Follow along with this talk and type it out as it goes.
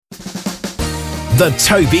The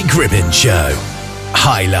Toby Gribbin Show.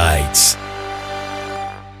 Highlights.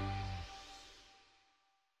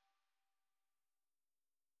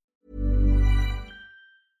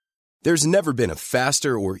 There's never been a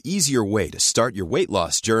faster or easier way to start your weight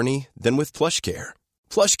loss journey than with PlushCare.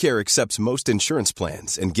 PlushCare accepts most insurance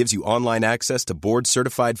plans and gives you online access to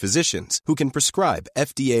board-certified physicians who can prescribe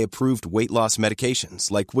FDA-approved weight loss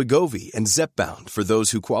medications like Wegovy and Zepbound for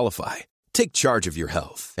those who qualify. Take charge of your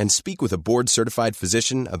health and speak with a board-certified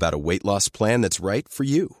physician about a weight loss plan that's right for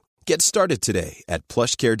you. Get started today at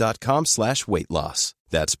plushcare.com/weight loss.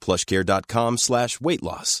 That's plushcare.com/weight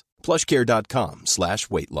loss.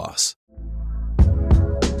 plushcare.com/weight loss.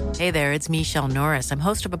 Hey there, it's Michelle Norris. I'm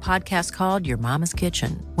host of a podcast called Your Mama's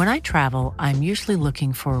Kitchen. When I travel, I'm usually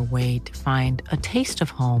looking for a way to find a taste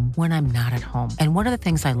of home when I'm not at home. And one of the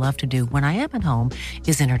things I love to do when I am at home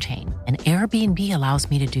is entertain. And Airbnb allows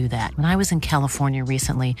me to do that. When I was in California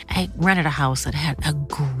recently, I rented a house that had a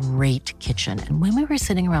great kitchen. And when we were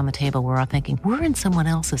sitting around the table, we're all thinking, we're in someone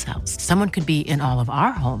else's house. Someone could be in all of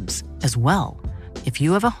our homes as well. If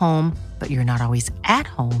you have a home, but you're not always at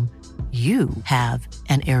home, you have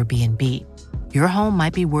an Airbnb. Your home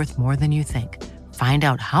might be worth more than you think. Find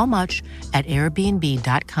out how much at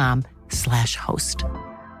airbnb.com/host.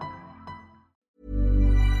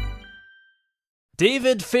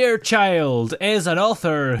 David Fairchild is an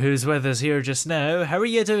author who's with us here just now. How are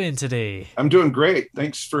you doing today? I'm doing great.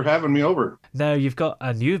 Thanks for having me over. Now, you've got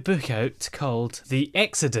a new book out called The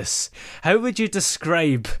Exodus. How would you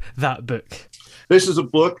describe that book? This is a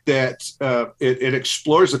book that it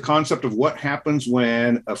explores the concept of what happens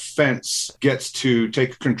when a fence gets to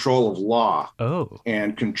take control of law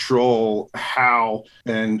and control how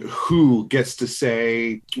and who gets to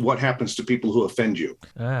say what happens to people who offend you.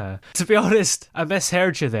 To be honest, I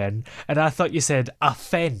misheard you then, and I thought you said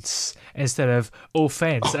offense instead of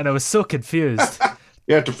offense, and I was so confused.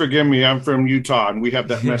 You have to forgive me, I'm from Utah, and we have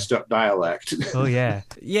that messed up dialect. Oh, yeah.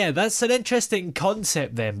 Yeah, that's an interesting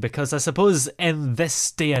concept then, because I suppose in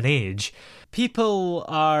this day and age, people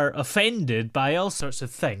are offended by all sorts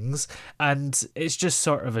of things, and it's just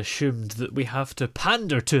sort of assumed that we have to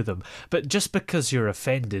pander to them. But just because you're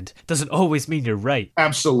offended doesn't always mean you're right.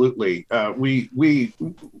 Absolutely.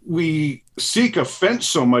 We seek offense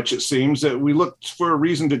so much, it seems, that we look for a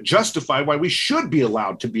reason to justify why we should be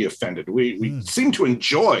allowed to be offended. We seem to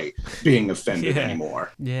enjoy being offended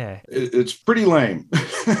anymore. Yeah. It's pretty lame.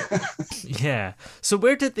 Yeah. So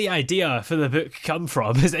where did the idea for the book come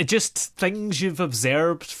from? Is it just things you've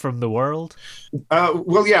observed from the world?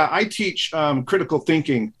 Well, yeah, I teach critical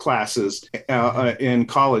thinking classes in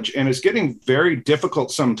college, and it's getting very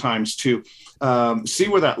difficult sometimes to see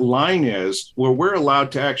where that line is, where we're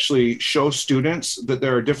allowed to actually show students that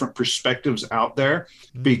there are different perspectives out there,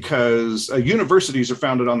 because universities are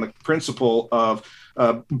founded on the principle of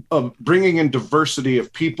bringing in diversity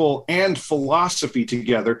of people and philosophy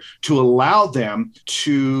together to allow them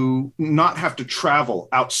to not have to travel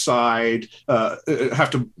outside, have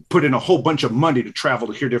to put in a whole bunch of money to travel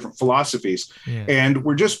to hear different philosophies. Yeah. And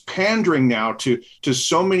we're just pandering now to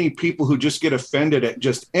so many people who just get offended at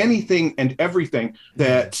just anything and everything,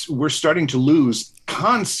 that we're starting to lose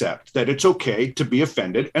concept that it's okay to be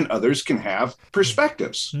offended and others can have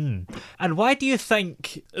perspectives. And why do you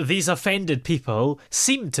think these offended people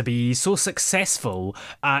seem to be so successful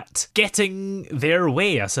at getting their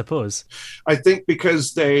way, I suppose? I think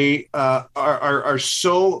because they are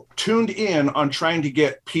so tuned in on trying to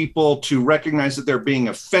get people to recognize that they're being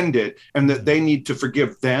offended and that they need to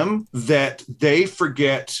forgive them, that they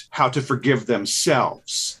forget how to forgive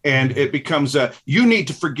themselves. And it becomes you need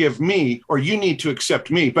to forgive me, or you need to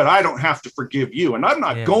accept me, but I don't have to forgive you. And I'm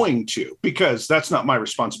not going to, because that's not my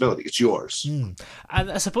responsibility. It's yours. And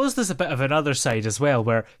I suppose there's a bit of another side as well,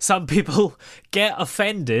 where some people get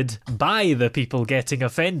offended by the people getting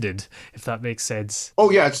offended, if that makes sense.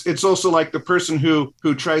 Oh, yeah. It's also like the person who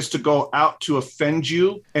tries to go out to offend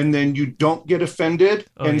you, and then you don't get offended.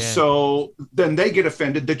 So then they get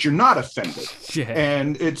offended that you're not offended.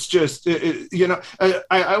 And it's just,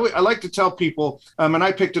 I like to tell people, and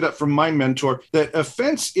I picked it up from my mentor, that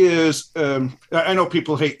offense is, I know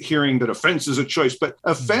people hate hearing that offense is a choice, but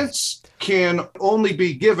offense can only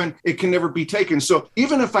be given, it can never be taken. So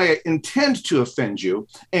even if I intend to offend you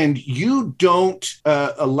and you don't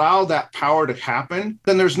allow that power to happen,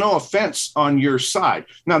 then there's no offense on your side.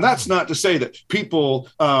 Now, that's not to say that people,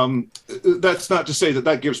 that's not to say that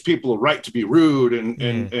that gives people a right to be rude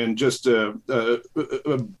and just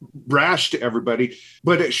brash to everybody,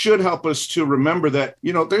 but it should help us to remember that,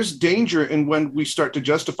 there's danger in when we start to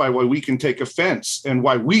justify why we can take offense and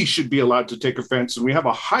why we should be allowed to take offense. And we have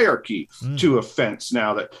a hierarchy to offense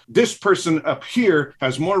now, that this person up here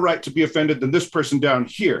has more right to be offended than this person down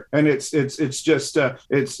here. And it's just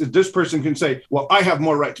this person can say, well, I have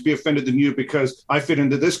more right to be offended than you because I fit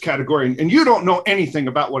into this category, and you don't know anything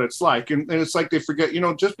about what it's like. And it's like they forget,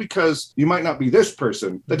 just because you might not be this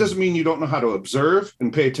person, that doesn't mean you don't know how to observe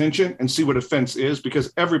and pay attention and see what offense is,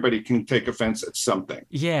 because everybody can take offense at something.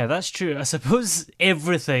 Yeah, that's true. I suppose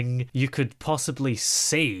everything you could possibly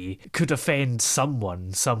say could offend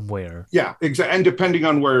someone somewhere. Yeah, exactly. And depending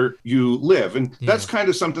on where you live. And that's kind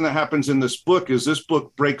of something that happens in this book, is this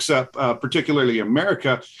book breaks up, particularly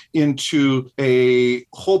America, into a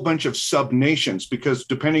whole bunch of sub-nations, because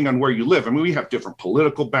depending on where you live, I mean, we have different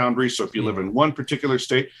political boundaries. So if you live in one particular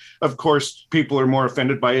state, of course, people are more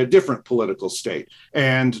offended by a different political state.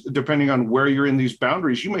 And depending on where you're in these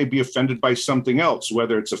boundaries, you may be offended by something else,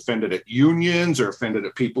 whether it's offended at unions or offended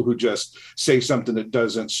at people who just say something that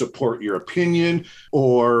doesn't support your opinion,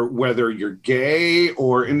 or whether you're gay,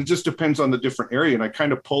 and it just depends on the different area. And I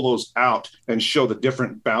kind of pull those out and show the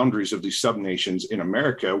different boundaries of these sub-nations in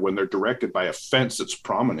America when they're directed by offense that's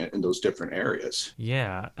prominent in those different areas.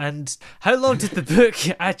 Yeah. And how long did the book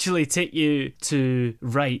actually take you to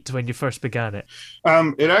write when you first began it?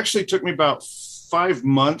 It actually took me about 5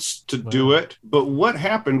 months to do it. But what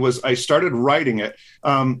happened was I started writing it.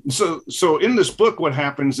 So in this book, what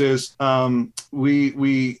happens is I've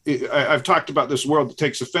talked about this world that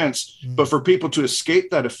takes offense, but for people to escape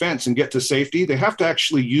that offense and get to safety, they have to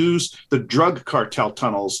actually use the drug cartel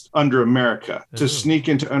tunnels under America to sneak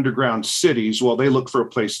into underground cities while they look for a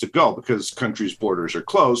place to go, because countries' borders are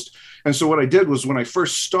closed. And so what I did was, when I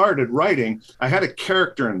first started writing, I had a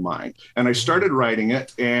character in mind, and I started writing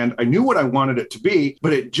it, and I knew what I wanted it to be,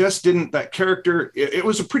 but it just didn't, that character, it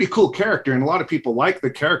was a pretty cool character, and a lot of people like the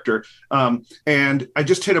character. And I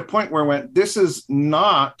just hit a point where I went, this is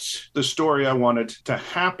not the story I wanted to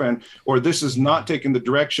happen, or this is not taking the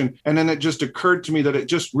direction. And then it just occurred to me that it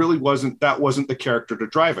just really wasn't the character to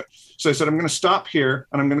drive it. So I said, I'm going to stop here,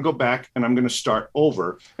 and I'm going to go back, and I'm going to start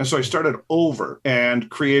over. And so I started over and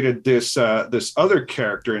created this other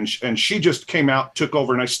character, and she just came out, took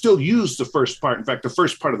over, and I still use the first part. In fact, the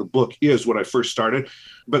first part of the book is what I first started.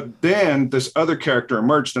 But then this other character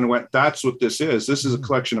emerged, and I went, that's what this is. This is a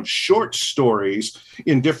collection of short stories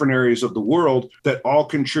in different areas of the world that all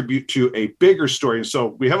contribute to a bigger story. And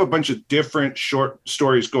so we have a bunch of different short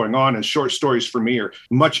stories going on, and short stories for me are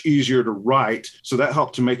much easier to write. So that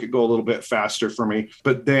helped to make it go a little bit faster for me.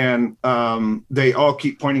 But then they all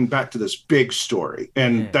keep pointing back to this big story.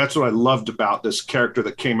 And that's what I loved about this character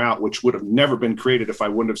that came out, which would have never been created if I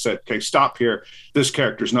wouldn't have said, okay, stop here. This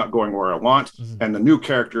character's not going where I want. And the new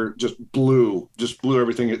character just blew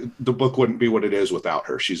everything. The book wouldn't be what it is without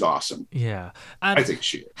her. She's awesome. Yeah. And I think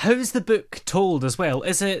she is. How's the book told as well?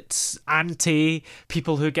 Is it anti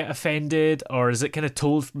people who get offended, or is it kind of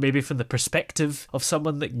told maybe from the perspective of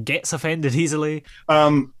someone that gets offended easily?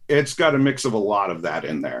 It's got a mix of a lot of that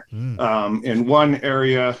in there. In one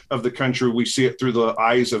area of the country, we see it through the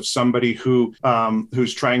eyes of somebody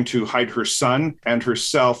who's trying to hide her son and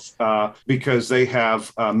herself because they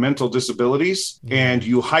have mental disabilities. And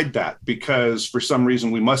you hide that because for some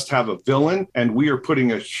reason we must have a villain. And we are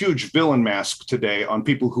putting a huge villain mask today on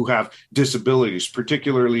people who have disabilities,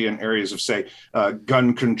 particularly in areas of, say,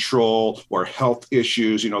 gun control or health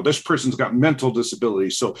issues. This person's got mental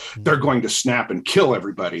disabilities, so they're going to snap and kill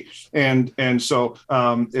everybody. And so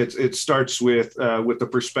it starts with the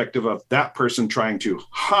perspective of that person trying to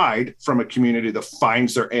hide from a community that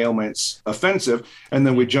finds their ailments offensive. And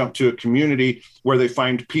then we jump to a community where they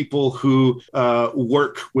find people who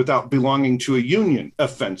work without belonging to a union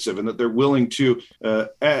offensive, and that they're willing to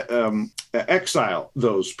exile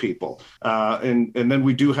those people. And then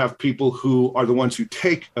we do have people who are the ones who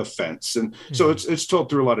take offense. And so it's told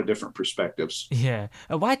through a lot of different perspectives. Yeah.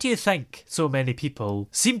 And why do you think so many people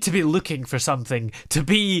seem to be looking for something to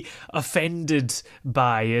be offended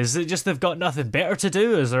by? Is it just they've got nothing better to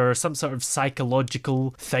do? Is there some sort of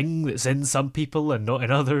psychological thing that's in some people and not in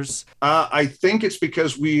others? I think it's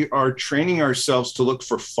because we are training ourselves to look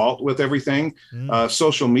for fault with everything.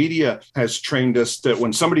 Social media has trained us that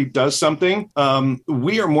when somebody does something,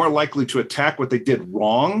 we are more likely to attack what they did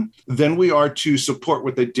wrong than we are to support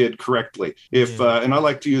what they did correctly. And I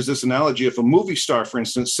like to use this analogy, if a movie star, for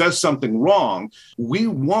instance, says something wrong, we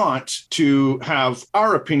want to have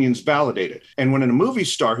our opinions validated. And when a movie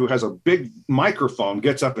star who has a big microphone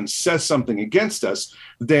gets up and says something against us,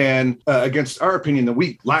 then against our opinion, then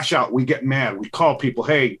we lash out, we get mad, we call people,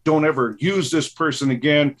 hey, don't ever use this person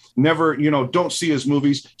again, never, don't see his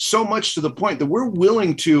movies, so much to the point that we're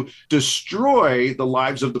willing to destroy destroy the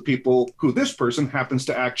lives of the people who this person happens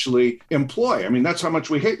to actually employ. I mean, that's how much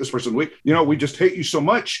we hate this person. We just hate you so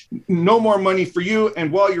much. No more money for you.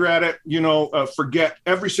 And while you're at it, forget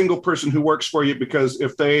every single person who works for you, because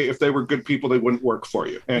if they were good people, they wouldn't work for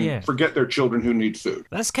you. And forget their children who need food.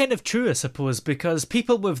 That's kind of true, I suppose, because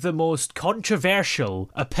people with the most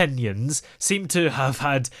controversial opinions seem to have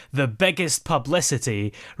had the biggest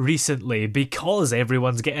publicity recently because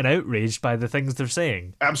everyone's getting outraged by the things they're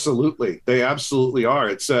saying. Absolutely. They absolutely are.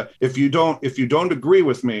 It's if you don't agree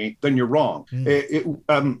with me, then you're wrong.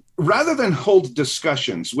 Rather than hold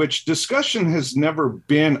discussions, which discussion has never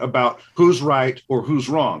been about who's right or who's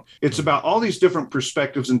wrong. It's about all these different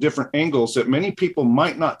perspectives and different angles that many people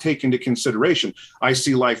might not take into consideration. I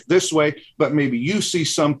see life this way, but maybe you see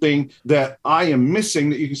something that I am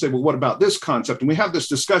missing that you can say, well, what about this concept? And we have this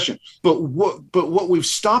discussion. But what we've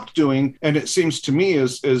stopped doing, and it seems to me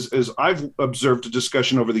as I've observed a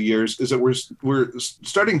discussion over the years, is that we're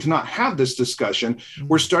starting to not have this discussion.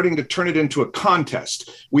 We're starting to turn it into a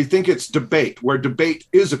contest. We think it's debate, where debate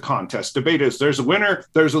is a contest. Debate is there's a winner,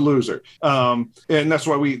 there's a loser, and that's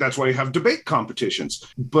why we have debate competitions.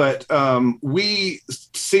 But we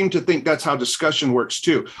seem to think that's how discussion works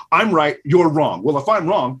too. I'm right, you're wrong. Well, if I'm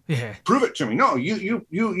wrong, prove it to me. No,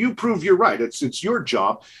 you prove you're right. It's your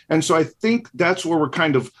job. And so I think that's where we're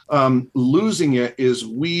kind of losing it. Is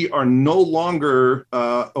we are no longer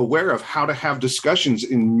aware of how to have discussions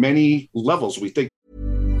in many levels. We think.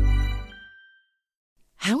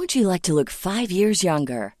 How would you like to look 5 years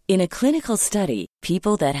younger? In a clinical study,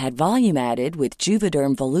 people that had volume added with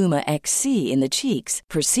Juvederm Voluma XC in the cheeks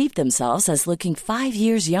perceived themselves as looking 5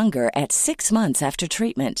 years younger at 6 months after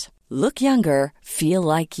treatment. Look younger, feel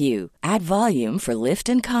like you. Add volume for lift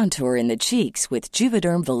and contour in the cheeks with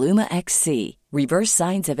Juvederm Voluma XC. Reverse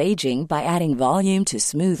signs of aging by adding volume to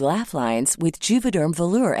smooth laugh lines with Juvederm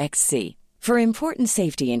Volure XC. For important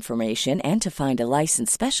safety information and to find a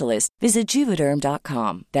licensed specialist, visit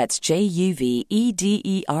Juvederm.com. That's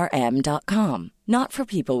JUVEDERM.com. Not for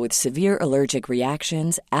people with severe allergic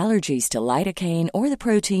reactions, allergies to lidocaine, or the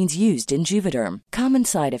proteins used in Juvederm. Common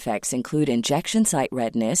side effects include injection site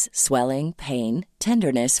redness, swelling, pain,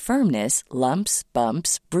 tenderness, firmness, lumps,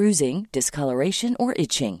 bumps, bruising, discoloration, or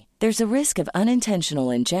itching. There's a risk of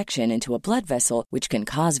unintentional injection into a blood vessel, which can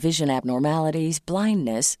cause vision abnormalities,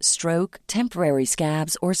 blindness, stroke, temporary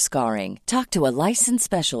scabs, or scarring. Talk to a licensed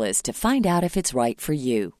specialist to find out if it's right for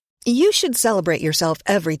you. You should celebrate yourself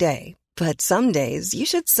every day, but some days you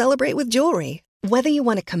should celebrate with jewelry. Whether you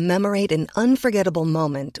want to commemorate an unforgettable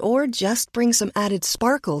moment or just bring some added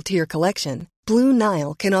sparkle to your collection, Blue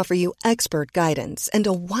Nile can offer you expert guidance and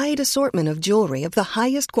a wide assortment of jewelry of the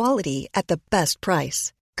highest quality at the best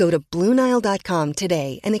price. Go to BlueNile.com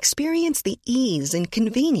today and experience the ease and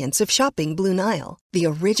convenience of shopping Blue Nile, the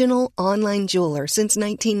original online jeweler since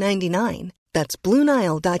 1999. That's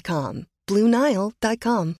BlueNile.com.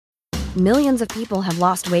 BlueNile.com. Millions of people have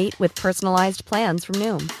lost weight with personalized plans from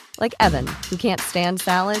Noom. Like Evan, who can't stand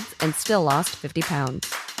salads and still lost 50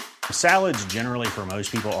 pounds. Salads generally for most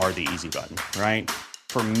people are the easy button, right?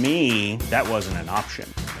 For me, that wasn't an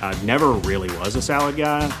option. I never really was a salad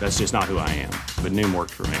guy. That's just not who I am. But Noom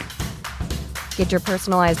worked for me. Get your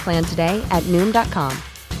personalized plan today at Noom.com.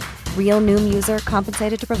 Real Noom user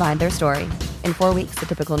compensated to provide their story. In 4 weeks, the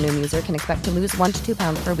typical Noom user can expect to lose 1 to 2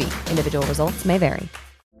 pounds per week. Individual results may vary.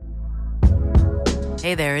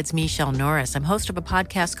 Hey there, it's Michelle Norris. I'm host of a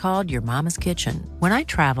podcast called Your Mama's Kitchen. When I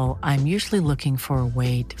travel, I'm usually looking for a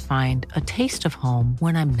way to find a taste of home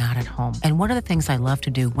when I'm not at home. And one of the things I love to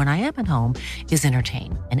do when I am at home is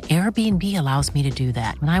entertain. And Airbnb allows me to do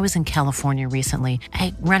that. When I was in California recently,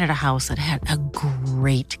 I rented a house that had a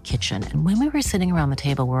great kitchen. And when we were sitting around the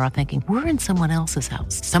table, we were all thinking, we're in someone else's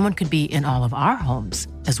house. Someone could be in all of our homes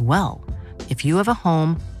as well. If you have a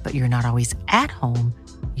home, but you're not always at home,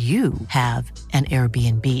 you have an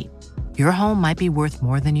Airbnb. Your home might be worth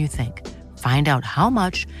more than you think. Find out how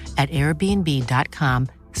much at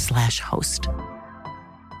airbnb.com/host.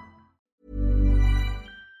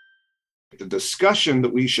 The discussion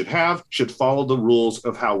that we should have should follow the rules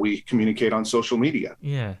of how we communicate on social media.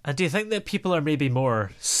 Yeah. And do you think that people are maybe more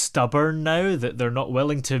stubborn now, that they're not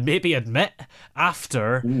willing to maybe admit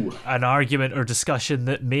after an argument or discussion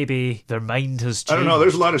that maybe their mind has changed? I don't know.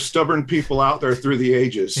 There's a lot of stubborn people out there through the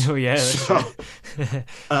ages. Oh, yeah. So,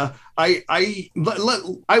 I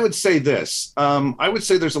would say this. I would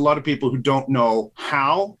say there's a lot of people who don't know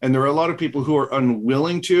how, and there are a lot of people who are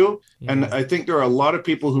unwilling to. Yeah. And I think there are a lot of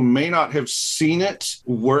people who may not have seen it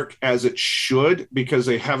work as it should because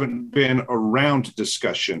they haven't been around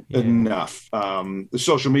discussion enough. The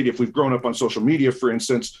social media, if we've grown up on social media, for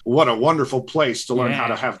instance, what a wonderful place to learn how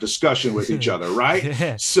to have discussion with each other,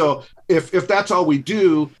 right? So if that's all we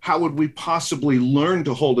do, how would we possibly learn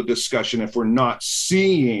to hold a discussion if we're not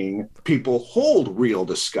seeing people hold real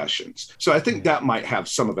discussions? So I think that might have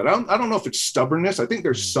some of it. I don't know if it's stubbornness. I think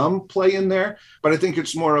there's some play in there, but I think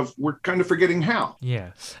it's more of we're kind of forgetting how.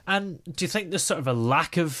 Yeah. And do you think there's sort of a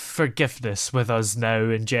lack of forgiveness with us now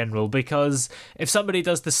in general? Because if somebody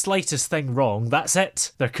does the slightest thing wrong, that's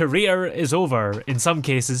it. Their career is over in some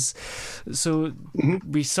cases. So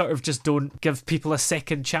we sort of just don't give people a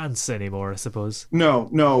second chance anymore, I suppose. No,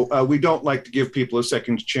 we don't like to give people a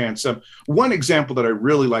second chance. One example that I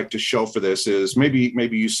really like to show for this is maybe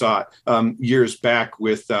you saw it years back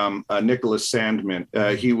with Nicholas Sandmann.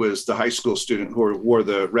 He was the high school student who wore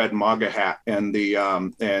the red MAGA hat, and the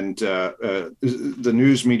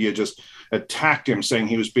news media just attacked him, saying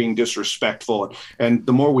he was being disrespectful. And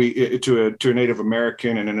the more we to a Native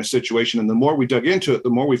American and in a situation, and the more we dug into it, the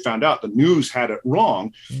more we found out the news had it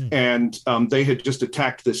wrong, and they had just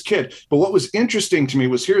attacked this kid. But what was interesting to me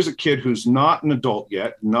was here's a kid who's not an adult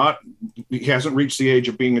yet, he hasn't reached the age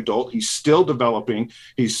of being adult. He's still developing.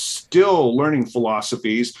 He's still learning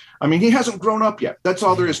philosophies. I mean, he hasn't grown up yet. That's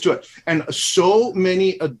all there is to it. And so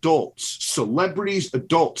many adults, celebrities,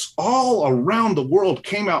 adults all around the world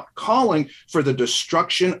came out calling for the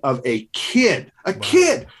destruction of a kid.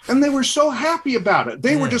 Kid. And they were so happy about it.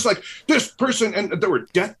 They were just like, this person, and there were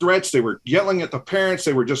death threats. They were yelling at the parents.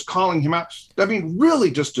 They were just calling him out. I mean, really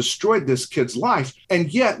just destroyed this kid's life.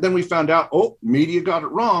 And yet then we found out, media got it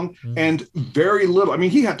wrong, and very little. I mean,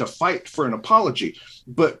 he had to fight for an apology.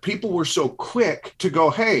 But people were so quick to go,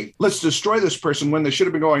 hey, let's destroy this person, when they should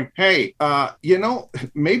have been going, hey,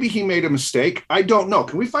 maybe he made a mistake. I don't know.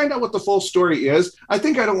 Can we find out what the full story is? I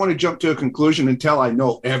think I don't want to jump to a conclusion until I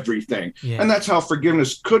know everything. And that's how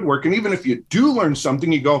forgiveness could work. And even if you do learn something,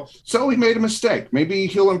 you go, so he made a mistake. Maybe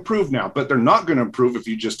he'll improve now. But they're not going to improve if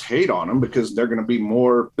you just hate on him, because they're going to be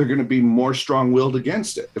more strong-willed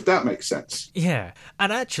against it, if that makes sense. Yeah.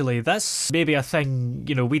 And actually, that's maybe a thing,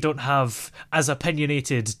 we don't have as opinionated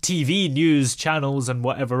TV news channels and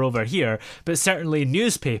whatever over here, but certainly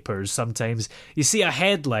newspapers, sometimes you see a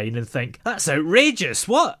headline and think, that's outrageous,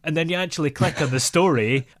 what? And then you actually click on the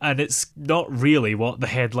story and it's not really what the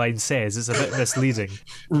headline says. It's a bit misleading.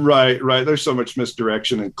 Right. There's so much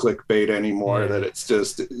misdirection and clickbait anymore that it's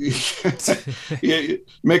just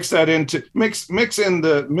mix in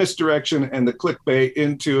the misdirection and the clickbait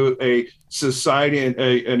into a society,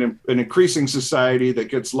 an increasing society that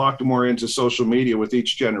gets locked more into social media with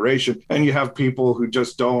each generation. And you have people who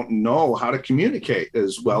just don't know how to communicate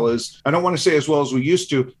as well as, I don't want to say as well as we used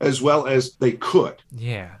to, as well as they could.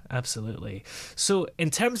 Yeah, absolutely. So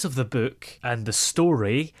in terms of the book and the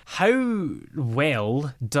story, how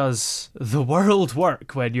well does the world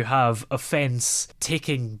work when you have offense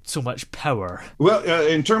taking so much power? Well,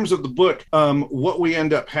 in terms of the book, what we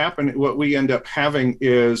end up having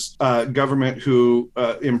is government who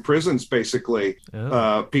imprisons basically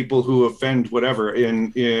people who offend whatever.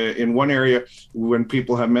 In one area, when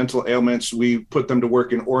people have mental ailments, we put them to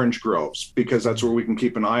work in orange groves because that's where we can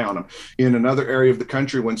keep an eye on them. In another area of the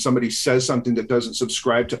country, when somebody says something that doesn't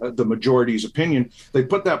subscribe to the majority's opinion, they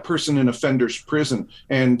put that person in offenders prison.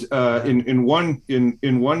 And in one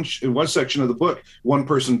section of the book, one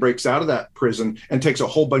person breaks out of that prison and takes a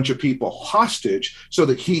whole bunch of people hostage so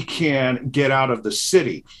that he can get out of the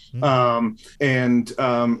city. In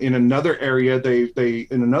another area,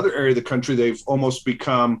 in another area of the country, they've almost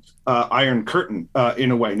become Iron Curtain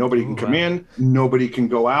in a way. Nobody can come in, nobody can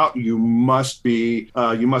go out. You must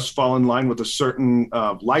fall in line with a certain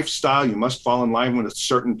lifestyle. You must fall in line with a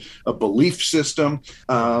certain belief system.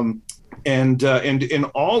 And in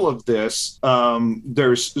all of this,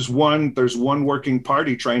 there's one working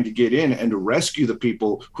party trying to get in and to rescue the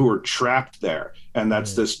people who are trapped there. And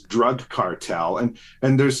that's this drug cartel. And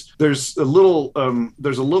there's a little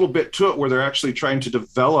bit to it where they're actually trying to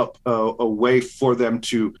develop a way for them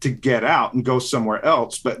to get out and go somewhere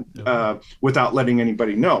else, but without letting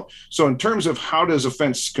anybody know. So in terms of how does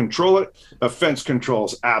offense control it? Offense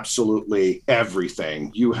controls absolutely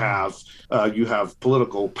everything. You have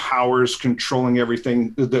political powers stores controlling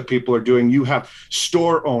everything that people are doing. You have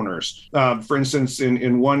store owners. For instance,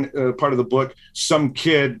 in one part of the book, some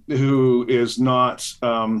kid who is not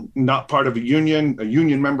part of a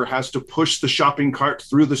union member has to push the shopping cart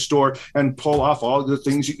through the store and pull off all the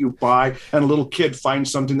things that you buy. And a little kid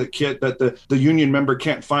finds something that the union member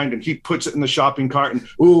can't find, and he puts it in the shopping cart. And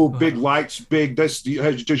big lights, big this.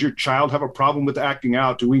 Does your child have a problem with acting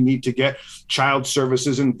out? Do we need to get child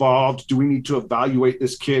services involved? Do we need to evaluate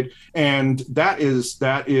this kid? And that's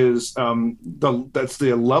the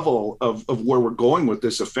level of where we're going with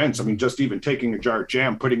this offense. I mean, just even taking a jar of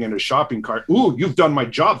jam, putting in a shopping cart. Ooh, you've done my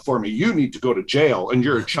job for me. You need to go to jail, and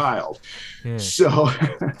you're a child. Yeah. So,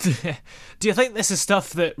 do you think this is stuff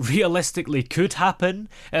that realistically could happen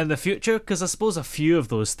in the future? Because I suppose a few of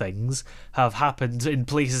those things have happened in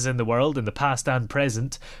places in the world in the past and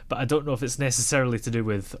present, but I don't know if it's necessarily to do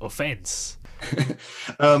with offense.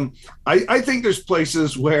 I think there's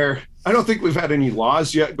places where I don't think we've had any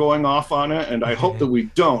laws yet going off on it, and I hope that we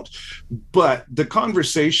don't. But the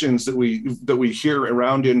conversations that we hear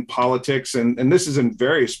around in politics, and this is in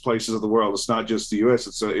various places of the world, it's not just the U.S.,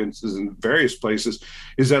 it's in various places,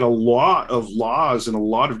 is that a lot of laws and a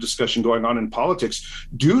lot of discussion going on in politics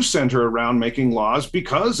do center around making laws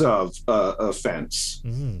because of offense.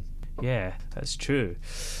 Yeah, that's true.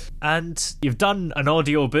 And you've done an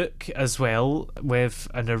audiobook as well with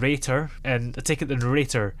a narrator, and I take it the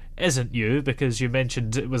narrator isn't you because you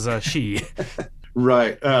mentioned it was a she.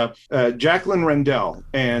 Right. Jacqueline Rendell,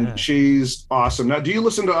 and she's awesome. Now, do you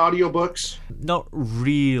listen to audiobooks? Not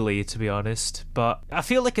really, to be honest, but I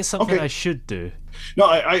feel like it's something I should do. No,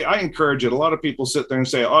 I encourage it. A lot of people sit there and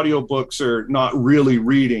say audiobooks are not really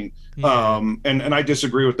reading. Yeah. And I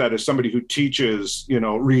disagree with that as somebody who teaches,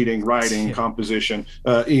 reading, writing, composition,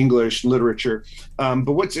 English, literature.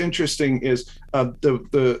 But what's interesting is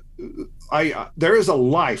there is a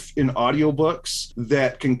life in audiobooks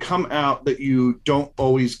that can come out that you don't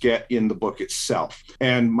always get in the book itself.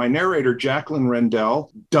 And my narrator, Jacqueline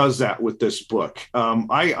Rendell, does that with this book.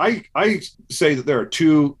 I say that there are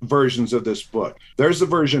two versions of this book. There's the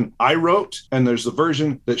version I wrote, and there's the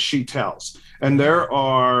version that she tells. And there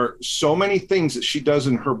are so many things that she does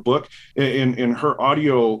in her book, in her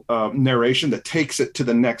audio narration, that takes it to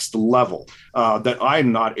the next level that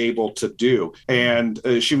I'm not able to do. And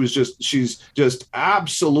she's just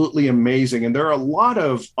absolutely amazing. And there are a lot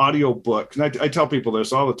of audiobooks, and I tell people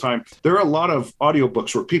this all the time. There are a lot of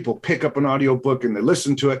audiobooks where people pick up an audiobook and they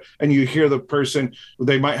listen to it, and you hear the person,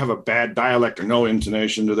 they might have a bad dialect or no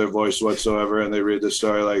intonation to their voice whatsoever, and they read the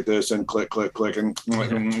story like this, and click, click, click, and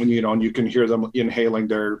and you can hear them inhaling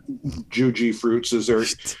their juji fruits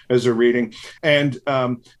as they're reading, and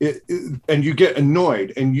you get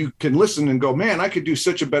annoyed, and you can listen and go, man, I could do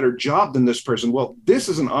such a better job than this person. Well, this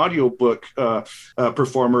is an audiobook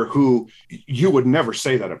performer who you would never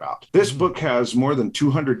say that about. This book has more than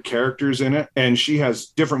 200 characters in it, and she has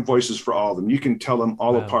different voices for all of them. You can tell them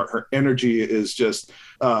all apart. Her energy is just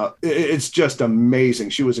it's just amazing.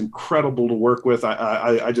 She was incredible to work with.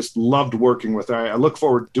 I just loved working with her. I look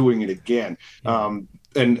forward to doing it again.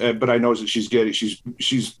 But I know that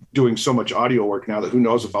she's doing so much audio work now that who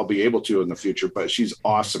knows if I'll be able to in the future, but she's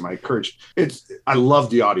awesome. I love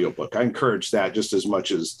the audiobook. I encourage that just as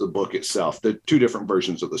much as the book itself. The two different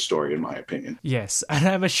versions of the story, in my opinion. Yes, and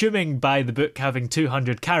I'm assuming by the book having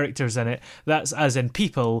 200 characters in it, that's as in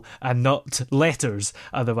people and not letters.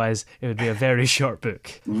 Otherwise, it would be a very short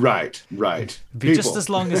book. Right. It'd be just as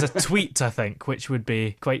long as a tweet, I think, which would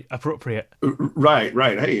be quite appropriate.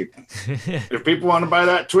 Right. Hey, if people want to buy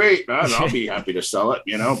that tweet, I'll be happy to sell it,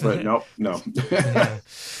 but no. Yeah.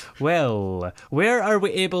 Well, where are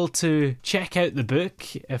we able to check out the book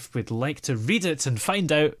if we'd like to read it and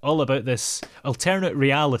find out all about this alternate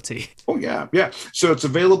reality? Oh, yeah. So it's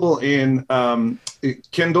available in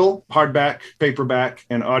Kindle, hardback, paperback,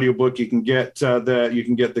 and audiobook. You can get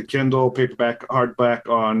the Kindle, paperback, hardback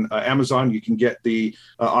on Amazon. You can get the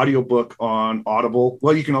audiobook on Audible.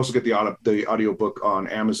 Well, you can also get the audiobook on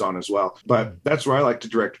Amazon as well. But that's where I like to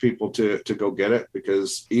direct people to go get it,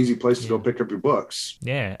 because easy place to go pick up your books.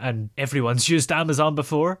 Yeah, and everyone's used Amazon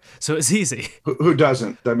before, so it's easy. Who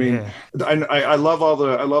doesn't? I mean, I love all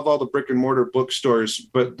the brick and mortar bookstores,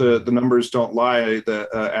 but the numbers don't lie. That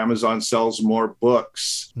Amazon sells more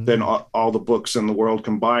books than all the books in the world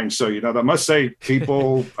combined. So that must say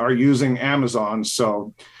people are using Amazon.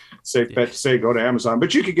 So safe bet to say go to Amazon,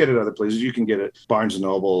 but you can get it other places. You can get it Barnes and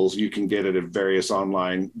Nobles. You can get it at various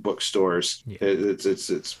online bookstores. Yeah.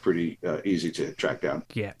 It's pretty easy to track down.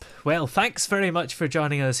 Yep. Well, thanks very much for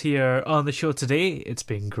joining us here on the show today. It's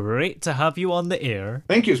been great to have you on the air.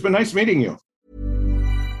 Thank you. It's been nice meeting you.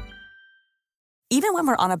 Even when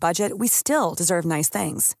we're on a budget, we still deserve nice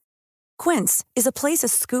things. Quince is a place to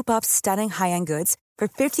scoop up stunning high-end goods for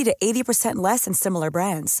 50 to 80% less than similar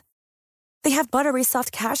brands. They have buttery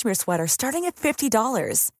soft cashmere sweaters starting at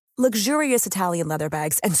 $50, luxurious Italian leather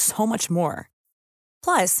bags, and so much more.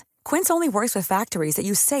 Plus, Quince only works with factories that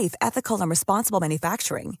use safe, ethical, and responsible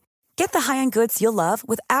manufacturing. Get the high-end goods you'll love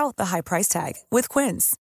without the high price tag with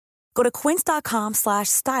Quince. Go to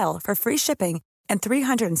quince.com/style for free shipping and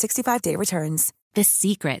 365-day returns. The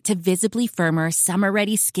secret to visibly firmer,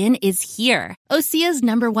 summer-ready skin is here. Osea's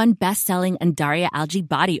 #1 best-selling Undaria Algae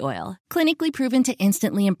Body Oil. Clinically proven to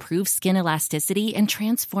instantly improve skin elasticity and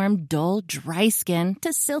transform dull, dry skin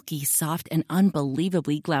to silky, soft, and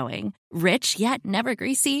unbelievably glowing. Rich yet never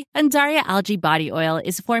greasy, Undaria Algae Body Oil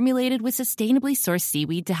is formulated with sustainably sourced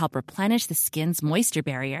seaweed to help replenish the skin's moisture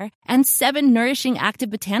barrier and 7 nourishing active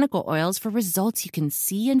botanical oils for results you can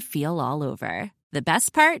see and feel all over. The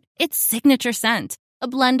best part? Its signature scent. A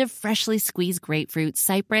blend of freshly squeezed grapefruit,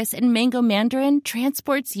 cypress, and mango mandarin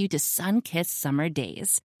transports you to sun-kissed summer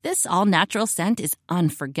days. This all-natural scent is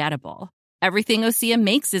unforgettable. Everything Osea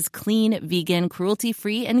makes is clean, vegan,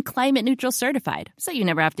 cruelty-free, and climate-neutral certified, so you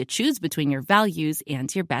never have to choose between your values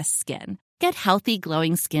and your best skin. Get healthy,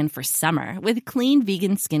 glowing skin for summer with clean,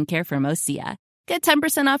 vegan skincare from Osea. Get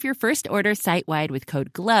 10% off your first order site-wide with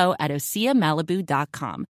code GLOW at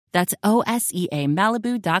OseaMalibu.com. That's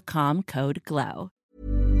OSEAMalibu.com, code GLOW.